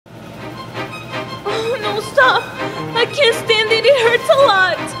can't stand it. It hurts a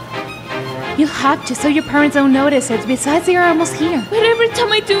lot. You'll have to so your parents don't notice it. Besides, they are almost here. But every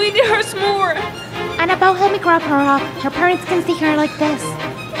time I do it, it hurts more. Annabelle, help me grab her up. Her parents can see her like this.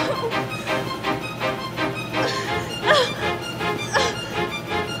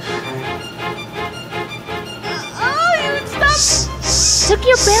 Took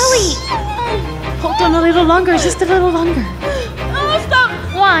your belly. Hold on a little longer, just a little longer. Oh, stop.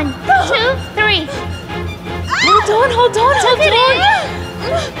 1, 2, 3. Hold on.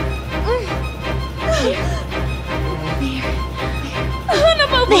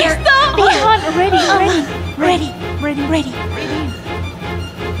 Annabelle, please stop. Hold on, ready.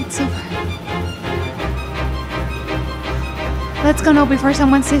 It's over. Let's go now before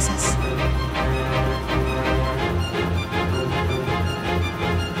someone sees us.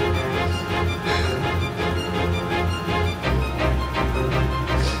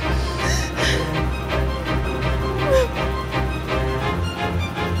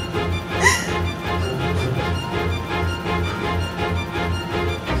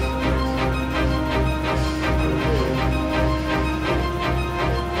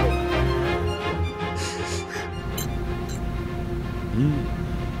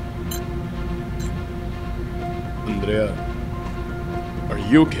 Andrea, are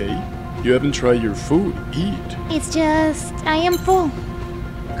you okay? You haven't tried your food. Eat. It's just, I am full.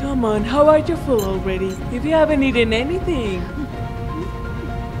 Come on, how are you full already? If you haven't eaten anything.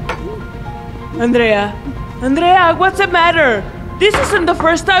 Andrea, what's the matter? This isn't the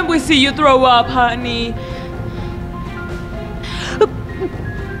first time we see you throw up, honey.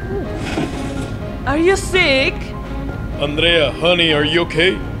 Are you sick? Andrea, honey, are you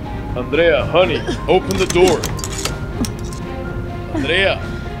okay? Andrea, honey, open the door. Andrea.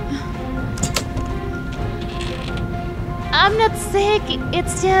 I'm not sick,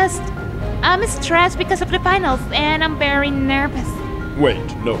 it's just, I'm stressed because of the finals and I'm very nervous. Wait,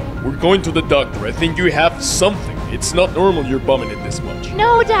 no, we're going to the doctor. I think you have something. It's not normal you're bumming it this much.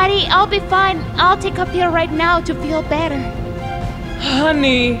 No, Daddy, I'll be fine. I'll take a pill right now to feel better.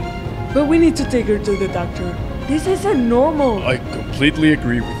 Honey, but we need to take her to the doctor. This isn't normal. I completely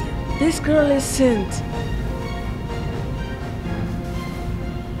agree with you. This girl isn't.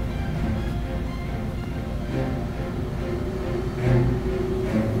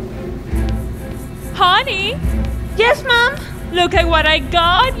 Honey? Yes, Mom? Look at what I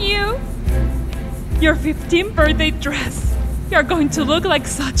got you. Your 15th birthday dress. You're going to look like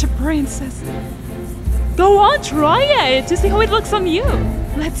such a princess. Go on, try it to see how it looks on you.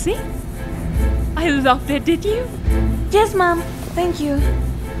 Let's see. I loved it, did you? Yes, Mom. Thank you.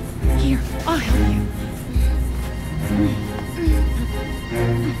 Here, I'll help you.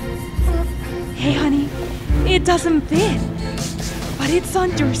 Hey, honey, it doesn't fit, but it's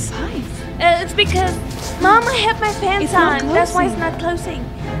on your size. It's because, Mom, I have my pants It's not on. That's why it's closing. not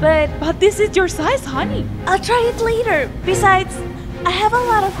closing. But this is your size, honey. I'll try it later. Besides, I have a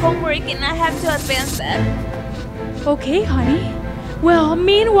lot of homework and I have to advance that. Okay, honey. Well,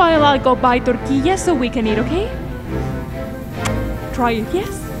 meanwhile, I'll go buy tortillas so we can eat, okay? Try it,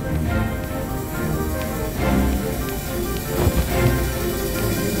 yes?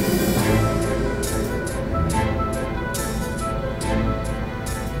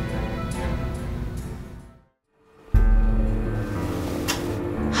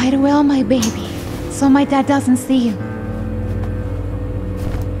 Hide well, my baby, so my dad doesn't see you.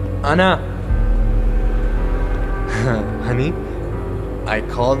 Anna! Honey, I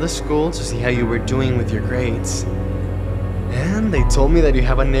called the school to see how you were doing with your grades. And they told me that you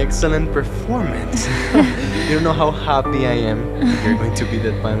have an excellent performance. You don't know how happy I am that you're going to be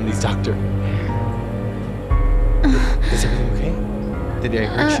the family's doctor. Is everything okay? Did I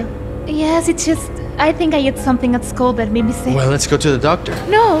hurt you? Yes, it's just, I think I ate something at school that made me sick. Well, let's go to the doctor.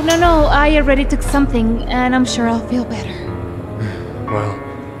 No, I already took something and I'm sure I'll feel better. Well,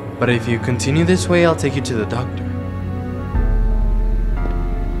 but if you continue this way, I'll take you to the doctor.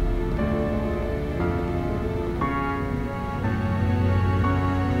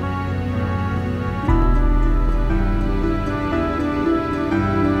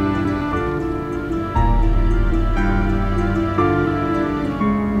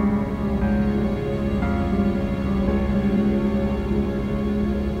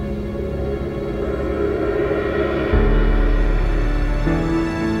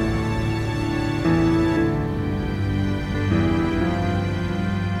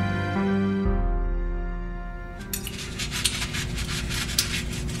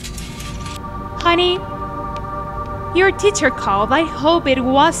 Honey, your teacher called. I hope it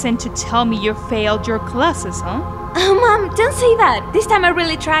wasn't to tell me you failed your classes, huh? Mom, don't say that. This time I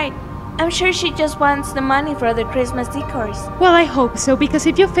really tried. I'm sure she just wants the money for the Christmas decors. Well, I hope so, because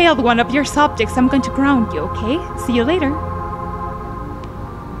if you failed one of your subjects, I'm going to ground you, okay? See you later.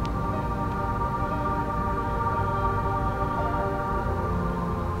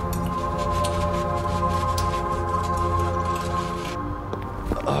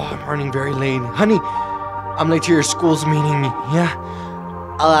 Oh, I'm running very late. Honey, I'm late to your school's meeting. Yeah?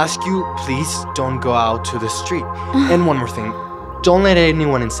 I'll ask you, please don't go out to the street. And one more thing. Don't let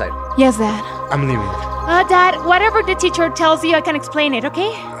anyone inside. Yes, Dad. I'm leaving. Dad, whatever the teacher tells you, I can explain it,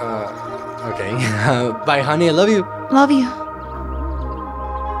 okay? Okay. Bye, honey. I love you. Love you.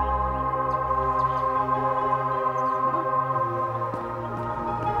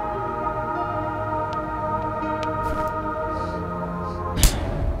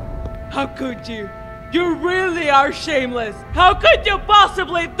 How could you? You really are shameless. How could you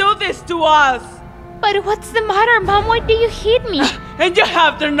possibly do this to us? But what's the matter, Mom? Why do you hit me? And you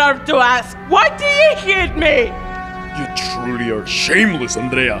have the nerve to ask, why do you hit me? You truly are shameless,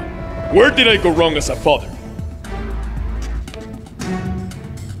 Andrea. Where did I go wrong as a father?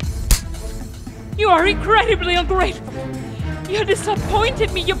 You are incredibly ungrateful. You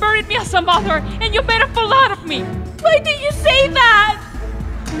disappointed me, you buried me as a mother, and you made a fool out of me. Why did you say that?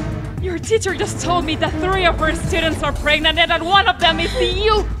 Your teacher just told me that 3 of her students are pregnant and that one of them is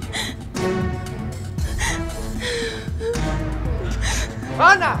you.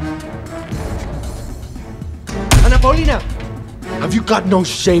 Anna! Anna Paulina! Have you got no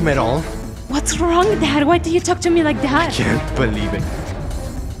shame at all? What's wrong, Dad? Why do you talk to me like that? Can't believe it.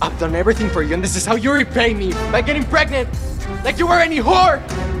 I've done everything for you, and this is how you repay me, by getting pregnant, like you were any whore!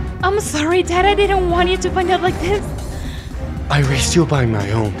 I'm sorry, Dad. I didn't want you to find out like this. I raised you by my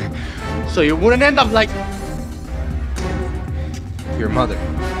own, so you wouldn't end up like your mother.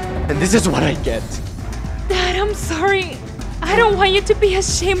 And this is what I get. Dad, I'm sorry. I don't want you to be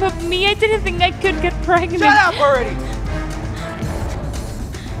ashamed of me. I didn't think I could get pregnant. Shut up already!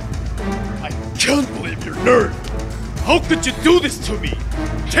 I can't believe your nerve. How could you do this to me?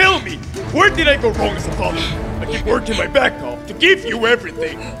 Tell me, where did I go wrong as a father? I keep working my back off to give you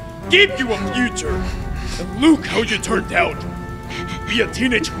everything, give you a future. And look how you turned out. Be a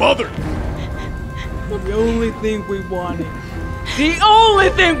teenage mother. The only thing we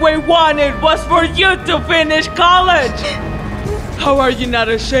wanted was for you to finish college! How are you not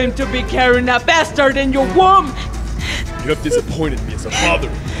ashamed to be carrying a bastard in your womb? You have disappointed me as a father.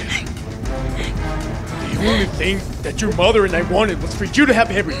 The only thing that your mother and I wanted was for you to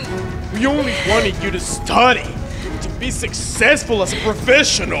have everything. We only wanted you to study, to be successful as a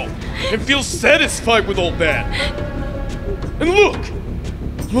professional, and feel satisfied with all that. And look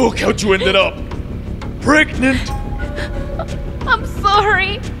how you ended up. Pregnant. I'm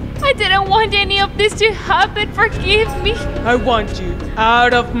sorry. I didn't want any of this to happen. Forgive me. I want you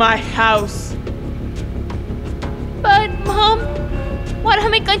out of my house. But, Mom, what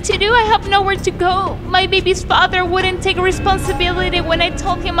am I going to do? I have nowhere to go. My baby's father wouldn't take responsibility when I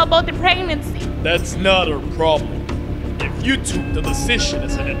told him about the pregnancy. That's not our problem. If you took the decision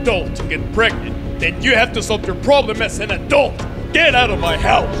as an adult to get pregnant, then you have to solve your problem as an adult. Get out of my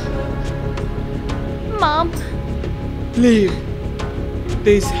house. Mom. Leave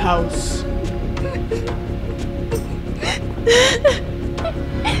this house.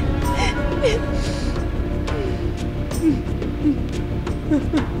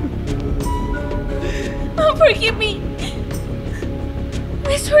 Oh, forgive me.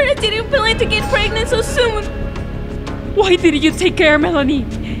 I swear I didn't plan to get pregnant so soon. Why didn't you take care, Melanie?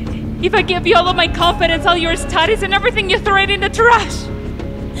 If I gave you all of my confidence, all your studies and everything, you threw it in the trash.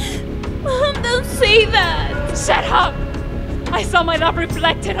 Mom, don't say that. Shut up! I saw my love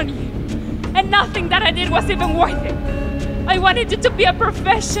reflected on you, and nothing that I did was even worth it. I wanted you to be a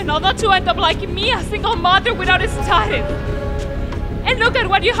professional, not to end up like me, a single mother without studies. And look at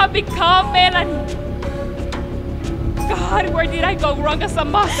what you have become, Melanie. God, where did I go wrong as a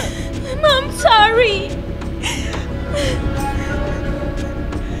mother? Mom, sorry.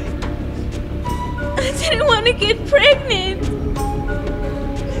 I didn't want to get pregnant.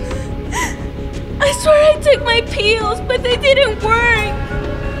 I swear I took my pills, but they didn't work.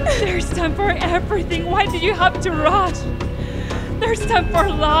 There's time for everything. Why do you have to rush? There's time for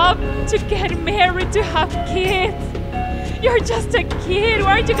love, to get married, to have kids. You're just a kid. What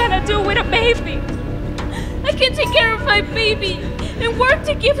are you gonna do with a baby? I can take care of my baby and work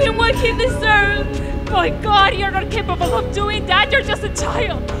to give him what he deserves. My God, you're not capable of doing that. You're just a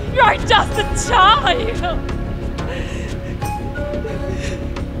child. You're just a child.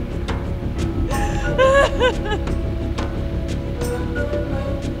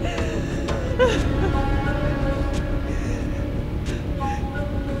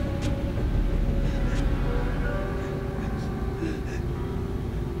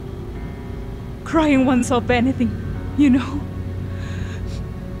 crying oneself anything, you know.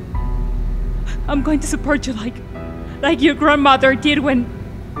 I'm going to support you like your grandmother did when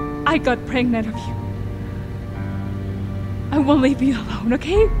I got pregnant of you. I won't leave you alone,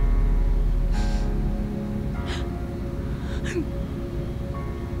 okay?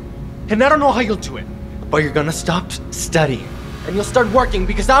 And I don't know how you'll do it, but you're gonna stop studying. And you'll start working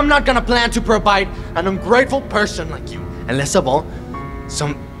because I'm not gonna plan to provide an ungrateful person like you. And less of all,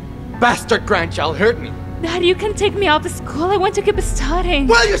 some bastard grandchild hurt me. Dad, you can take me out of school. I want to keep studying.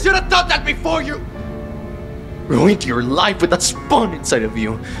 Well, you should have thought that before you ruined your life with that spawn inside of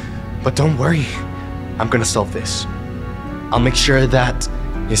you. But don't worry, I'm gonna solve this. I'll make sure that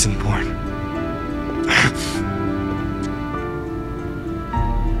isn't born.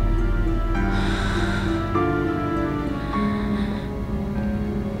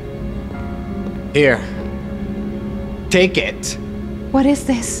 Here. Take it. What is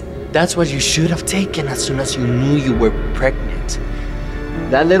this? That's what you should have taken as soon as you knew you were pregnant.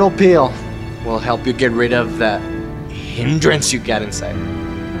 That little pill will help you get rid of the hindrance you got inside.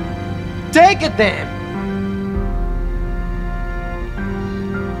 Take it then!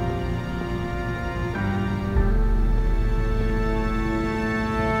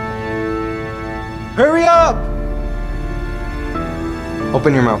 Hurry up!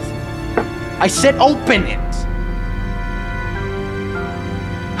 Open your mouth. I said open it!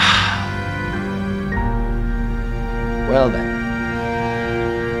 Well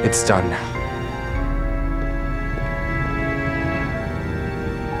then, it's done now.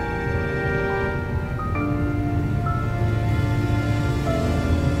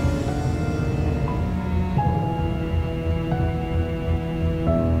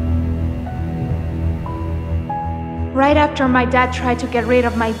 Right after my dad tried to get rid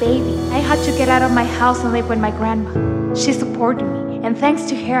of my baby, I had to get out of my house and live with my grandma. She supported me, and thanks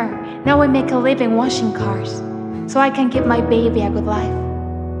to her, now I make a living washing cars, so I can give my baby a good life.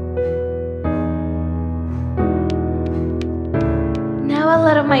 Now a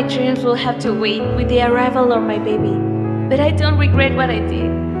lot of my dreams will have to wait with the arrival of my baby. But I don't regret what I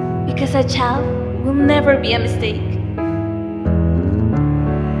did, because a child will never be a mistake.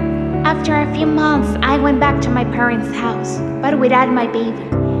 After a few months, I went back to my parents' house, but without my baby.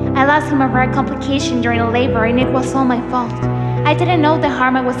 I lost him a rare complication during labor, and it was all my fault. I didn't know the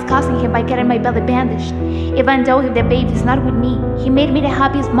harm I was causing him by getting my belly bandaged. Even though the baby is not with me, he made me the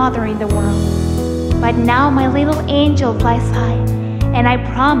happiest mother in the world. But now my little angel flies high, and I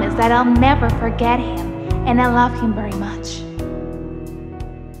promise that I'll never forget him, and I love him very much.